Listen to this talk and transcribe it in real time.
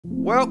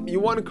Well,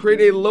 you want to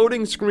create a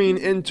loading screen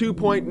in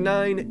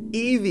 2.9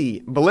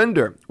 Eevee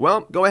Blender.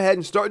 Well, go ahead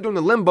and start doing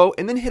the limbo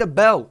and then hit a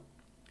bell.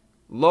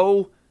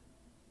 Low.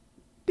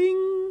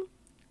 Ding.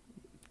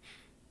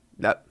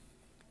 That.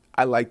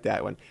 I like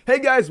that one. Hey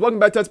guys, welcome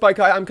back to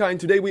TutsByKai. I'm Kai, and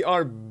today we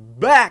are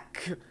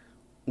back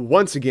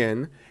once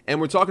again.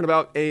 And we're talking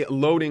about a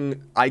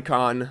loading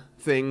icon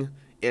thing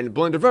in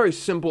Blender. Very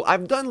simple.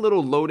 I've done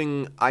little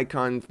loading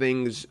icon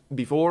things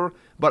before,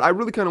 but I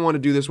really kind of want to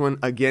do this one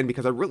again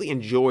because I really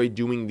enjoy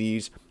doing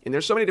these. And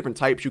there's so many different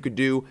types you could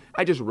do.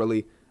 I just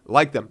really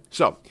like them.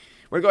 So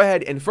we're going to go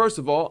ahead and first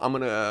of all, I'm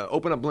going to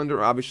open up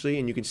Blender, obviously,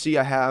 and you can see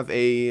I have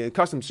a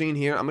custom scene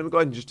here. I'm going to go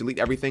ahead and just delete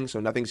everything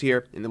so nothing's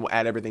here, and then we'll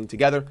add everything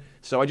together.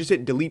 So I just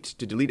hit delete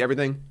to delete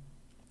everything.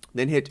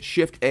 Then hit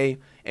Shift A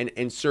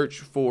and search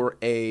for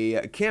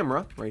a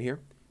camera right here.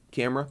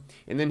 Camera,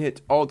 and then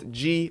hit Alt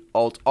G,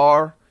 Alt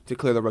R to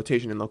clear the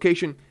rotation and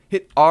location.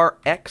 Hit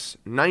RX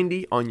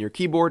 90 on your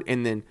keyboard,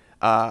 and then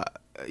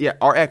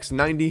RX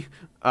 90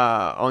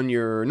 on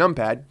your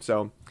numpad.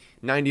 So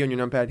 90 on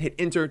your numpad. Hit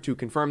Enter to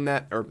confirm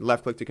that, or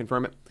left click to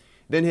confirm it.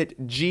 Then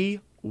hit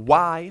G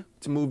Y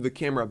to move the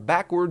camera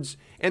backwards,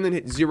 and then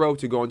hit 0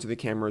 to go into the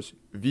camera's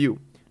view.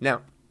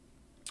 Now,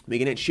 we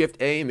can hit Shift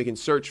A and we can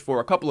search for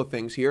a couple of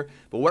things here.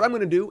 But what I'm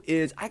going to do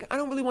is, I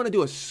don't really want to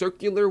do a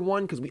circular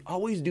one because we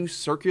always do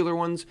circular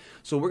ones.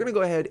 So we're going to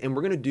go ahead and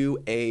we're going to do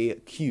a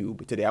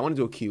cube today. I want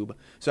to do a cube.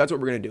 So that's what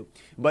we're going to do.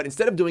 But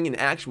instead of doing an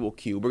actual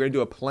cube, we're going to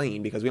do a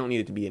plane because we don't need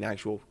it to be an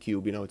actual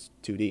cube. You know, it's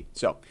 2D.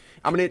 So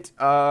I'm going to hit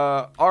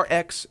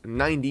RX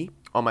 90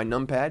 on my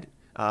numpad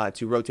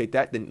to rotate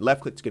that. Then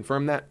left click to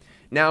confirm that.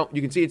 Now,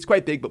 you can see it's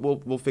quite big, but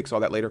we'll fix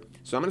all that later.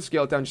 So I'm going to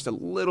scale it down just a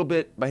little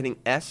bit by hitting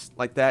S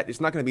like that. It's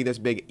not going to be this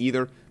big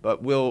either,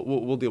 but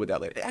we'll deal with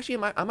that later.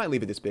 Actually, I might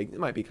leave it this big. It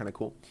might be kind of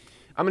cool.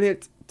 I'm going to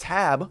hit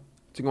Tab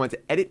to go into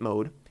edit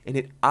mode and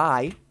hit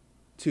I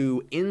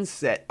to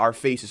inset our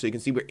faces. So you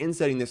can see we're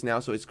insetting this now,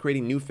 so it's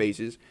creating new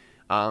faces.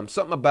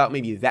 Something about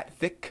maybe that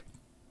thick.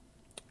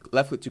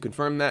 Left click to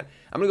confirm that.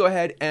 I'm going to go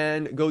ahead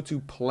and go to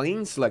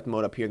plane select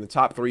mode up here in the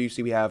top three. You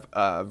see we have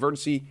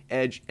vertice,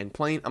 edge, and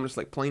plane. I'm going to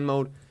select plane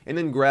mode and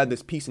then grab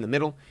this piece in the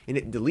middle and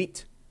hit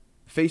delete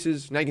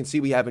faces. Now you can see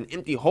we have an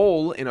empty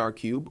hole in our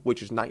cube,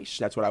 which is nice.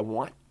 That's what I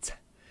want.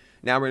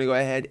 Now we're going to go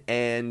ahead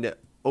and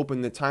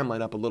open the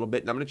timeline up a little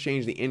bit. And I'm going to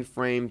change the in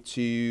frame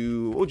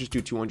to, we'll just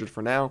do 200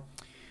 for now.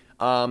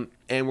 And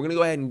we're going to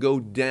go ahead and go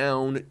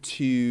down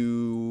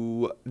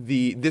to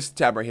this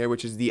tab right here,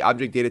 which is the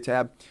object data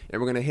tab.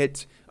 And we're going to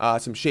hit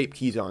some shape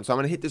keys on. So I'm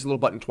going to hit this little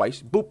button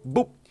twice. Boop,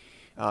 boop.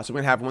 So we're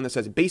going to have one that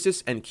says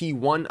basis and key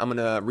 1. I'm going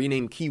to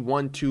rename key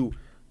 1 to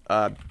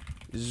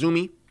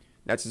Zoomy.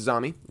 That's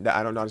Zami. That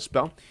I don't know how to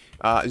spell.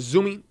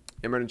 Zoomy.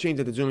 And we're going to change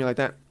it to Zoomy like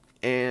that.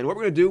 And what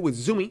we're going to do with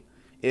Zoomy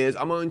is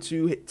I'm going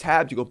to hit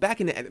tab to go back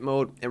into edit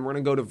mode. And we're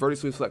going to go to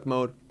vertically select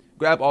mode.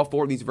 Grab all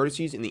 4 of these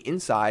vertices in the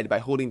inside by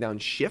holding down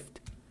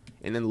Shift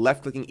and then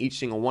left clicking each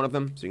single one of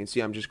them. So you can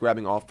see I'm just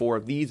grabbing all 4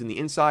 of these in the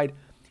inside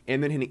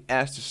and then hitting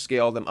S to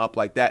scale them up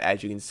like that,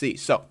 as you can see.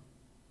 So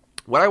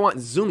what I want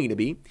Zoomy to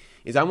be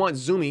is I want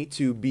Zoomy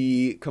to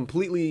be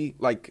completely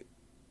like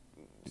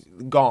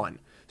gone.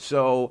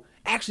 So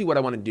actually what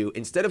I want to do,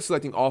 instead of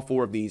selecting all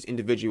 4 of these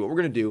individually, what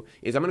we're going to do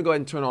is I'm going to go ahead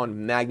and turn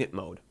on magnet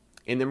mode.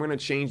 And then we're going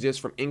to change this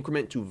from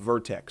increment to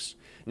vertex.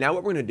 Now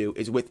what we're going to do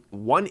is with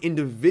one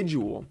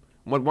individual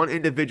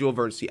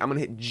vertex, I'm going to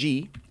hit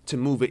G to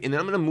move it, and then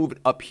I'm going to move it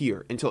up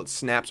here until it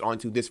snaps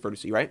onto this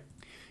vertex, right?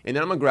 And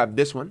then I'm going to grab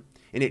this one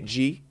and hit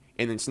G,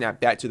 and then snap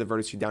that to the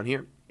vertex down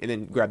here, and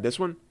then grab this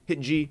one,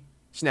 hit G,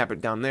 snap it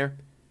down there,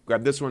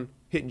 grab this one,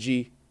 hit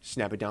G,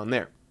 snap it down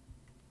there.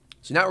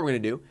 So now what we're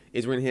going to do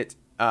is we're going to hit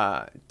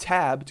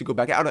tab to go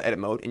back out of edit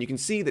mode, and you can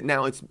see that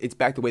now it's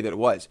back the way that it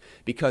was,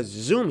 because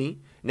Zoomy,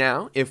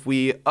 now if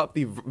we up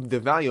the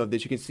value of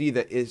this, you can see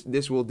that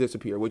this will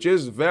disappear, which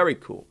is very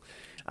cool.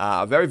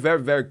 Very,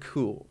 very, very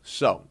cool.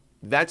 So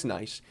that's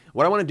nice.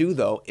 What I want to do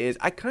though is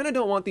I kind of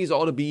don't want these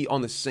all to be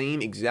on the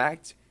same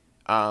exact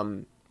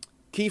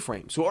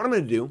keyframe. So what I'm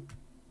going to do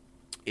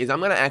is I'm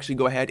going to actually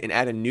go ahead and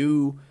add a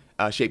new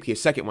shape key, a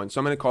second one. So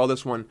I'm going to call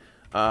this one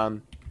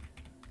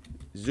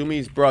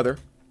Zoomy's brother.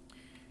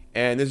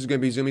 And this is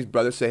going to be Zoomy's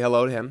brother. Say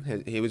hello to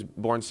him. He was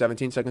born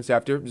 17 seconds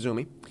after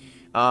Zoomy.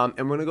 And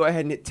we're going to go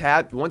ahead and hit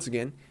tab once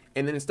again.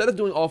 And then instead of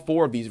doing all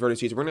 4 of these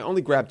vertices, we're going to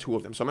only grab 2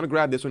 of them. So I'm going to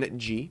grab this one at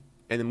G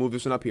and then move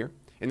this one up here.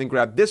 And then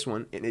grab this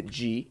one and hit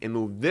G and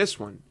move this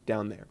one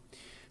down there.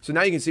 So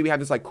now you can see we have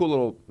this like cool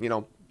little, you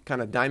know,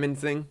 kind of diamond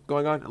thing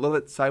going on. A little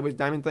bit sideways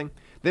diamond thing.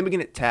 Then we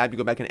can hit tab to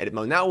go back in edit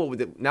mode. Now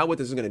what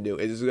this is going to do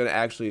is this is going to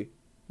actually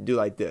do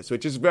like this,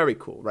 which is very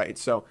cool, right?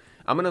 So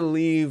I'm going to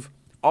leave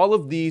all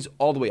of these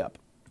all the way up.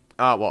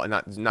 Well,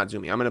 not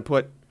Zoomy. I'm going to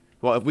put,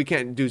 well, if we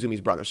can't do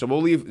Zoomy's brother. So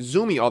we'll leave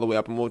Zoomy all the way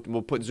up, and we'll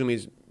put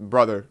Zoomy's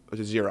brother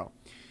to 0.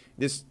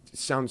 This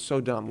sounds so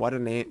dumb. Why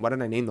did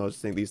I name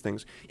these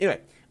things?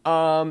 Anyway,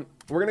 we're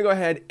going to go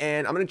ahead,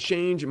 and I'm going to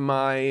change I'm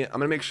going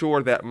to make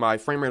sure that my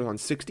frame rate is on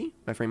 60.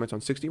 My frame rate's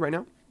on 60 right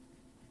now.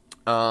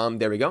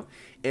 There we go.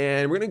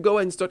 And we're going to go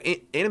ahead and start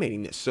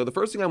animating this. So the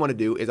first thing I want to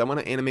do is I want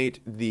to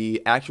animate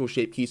the actual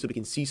shape key so we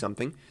can see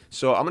something.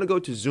 So I'm going to go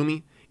to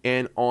Zoomy,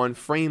 and on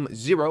frame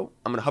 0,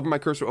 I'm going to hover my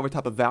cursor over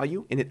top of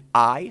value and hit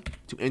I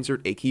to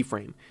insert a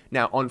keyframe.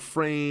 Now on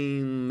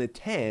frame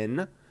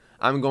 10,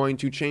 I'm going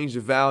to change the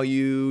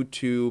value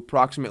to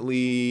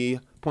approximately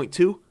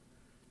 0.2.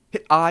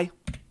 Hit I,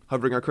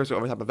 hovering our cursor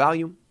over top of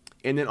value.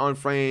 And then on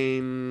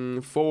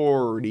frame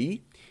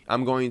 40,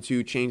 I'm going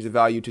to change the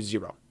value to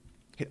 0.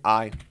 Hit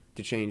I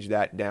to change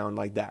that down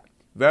like that.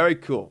 Very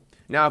cool.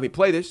 Now if we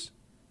play this,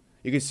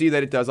 you can see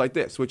that it does like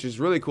this, which is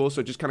really cool. So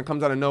it just kind of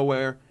comes out of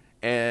nowhere,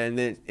 and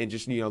then it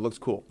just, looks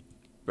cool.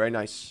 Very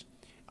nice.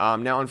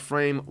 Now on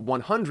frame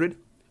 100,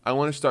 I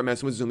want to start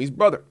messing with Zoomy's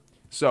brother.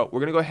 So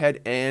we're going to go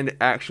ahead and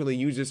actually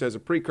use this as a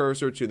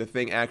precursor to the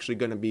thing actually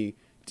going to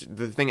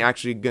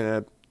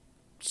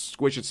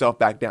squish itself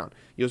back down.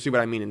 You'll see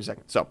what I mean in a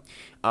second. So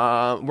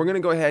we're going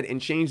to go ahead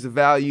and change the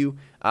value.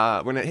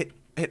 We're going to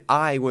hit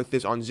I with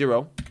this on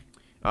 0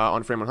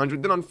 on frame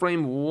 100. Then on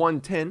frame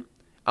 110,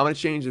 I'm going to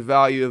change the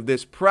value of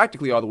this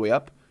practically all the way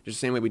up, just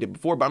the same way we did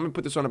before, but I'm going to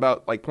put this on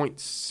about like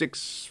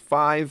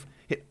 0.65,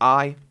 hit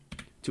I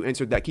to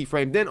insert that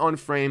keyframe. Then on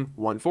frame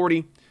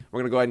 140, we're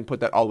going to go ahead and put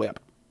that all the way up,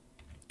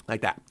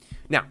 like that.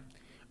 Now,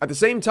 at the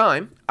same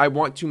time, I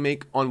want to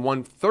make on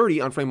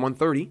frame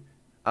 130,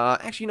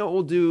 actually, no,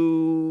 we'll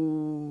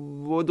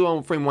do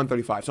on frame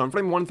 135. So on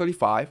frame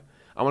 135,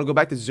 I want to go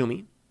back to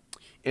Zoomy,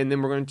 and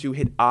then we're going to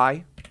hit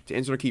I to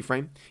insert a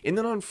keyframe. And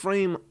then on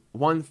frame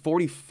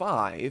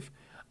 145,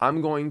 I'm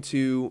going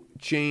to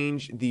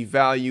change the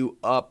value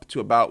up to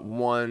about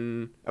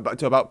 0.8,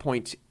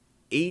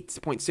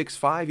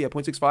 0.65, yeah,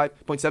 0.65,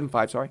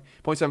 0.75, sorry,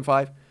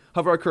 0.75.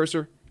 Hover our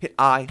cursor, hit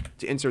I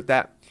to insert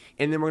that.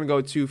 And then we're going to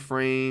go to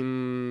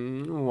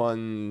frame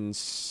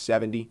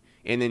 170,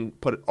 and then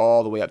put it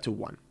all the way up to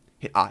 1.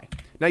 Hit I.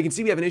 Now you can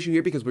see we have an issue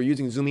here because we're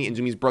using Zoomy and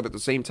Zoomy's brother at the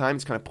same time.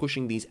 It's kind of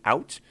pushing these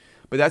out,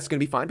 but that's going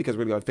to be fine because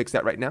we're going to fix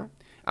that right now.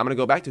 I'm going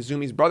to go back to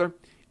Zoomy's brother,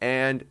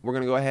 and we're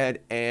going to go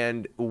ahead,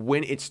 and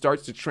when it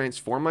starts to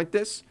transform like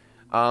this,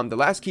 the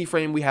last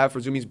keyframe we have for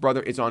Zoomy's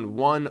brother is on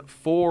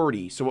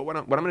 140. So what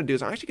I'm going to do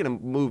is I'm actually going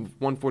to move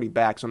 140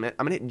 back. So I'm going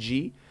to hit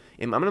G,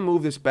 and I'm going to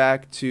move this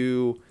back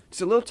to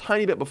just a little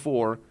tiny bit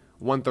before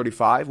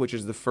 135, which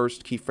is the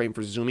first keyframe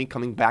for Zoomy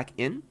coming back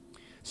in.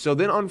 So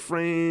then on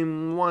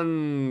frame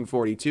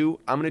 142,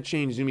 I'm going to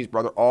change Zoomy's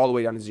brother all the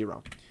way down to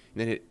 0.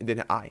 And then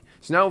hit I.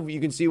 So now you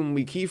can see when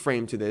we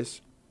keyframe to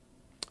this,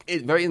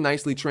 it very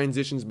nicely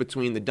transitions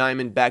between the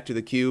diamond back to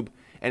the cube,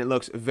 and it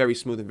looks very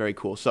smooth and very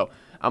cool. So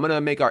I'm going to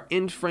make our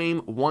end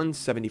frame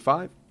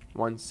 175,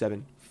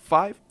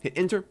 hit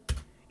enter,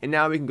 and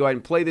now we can go ahead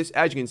and play this.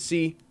 As you can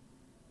see,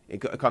 it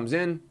comes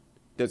in,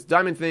 does the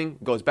diamond thing,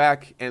 goes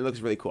back, and it looks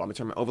really cool. I'm going to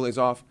turn my overlays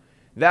off.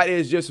 That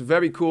is just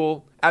very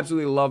cool.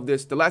 Absolutely love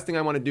this. The last thing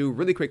I want to do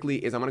really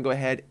quickly is I'm going to go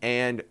ahead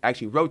and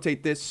actually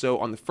rotate this. So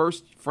on the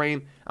first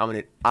frame, I'm going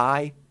to hit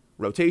I,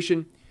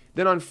 rotation.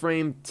 Then on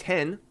frame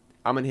 10,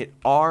 I'm going to hit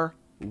R,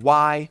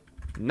 Y,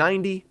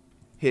 90,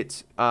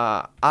 hit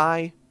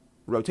I,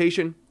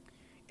 rotation.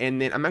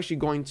 And then I'm actually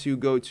going to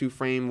go to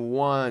frame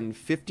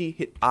 150,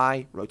 hit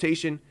I,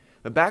 rotation.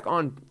 But back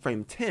on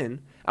frame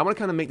 10, I want to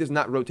kind of make this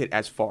not rotate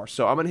as far.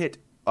 So I'm going to hit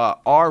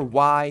R,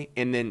 Y,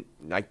 and then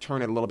like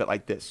turn it a little bit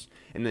like this.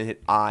 And then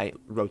hit I,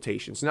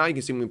 rotation. So now you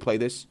can see when we play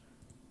this,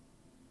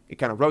 it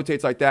kind of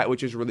rotates like that,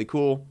 which is really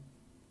cool.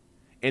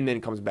 And then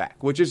it comes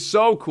back, which is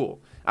so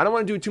cool. I don't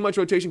want to do too much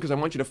rotation because I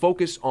want you to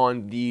focus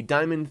on the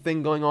diamond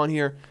thing going on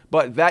here.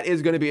 But that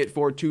is going to be it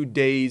for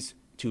today's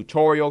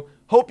tutorial.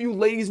 Hope you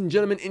ladies and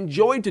gentlemen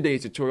enjoyed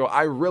today's tutorial.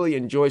 I really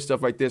enjoy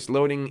stuff like this,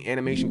 loading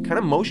animation, kind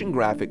of motion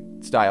graphic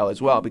style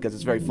as well because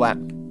it's very flat.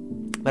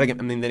 But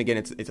again, then again,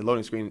 it's a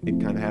loading screen.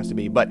 It kind of has to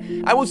be. But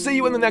I will see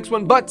you in the next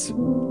one. But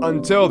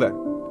until then,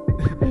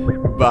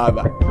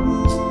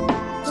 bye-bye.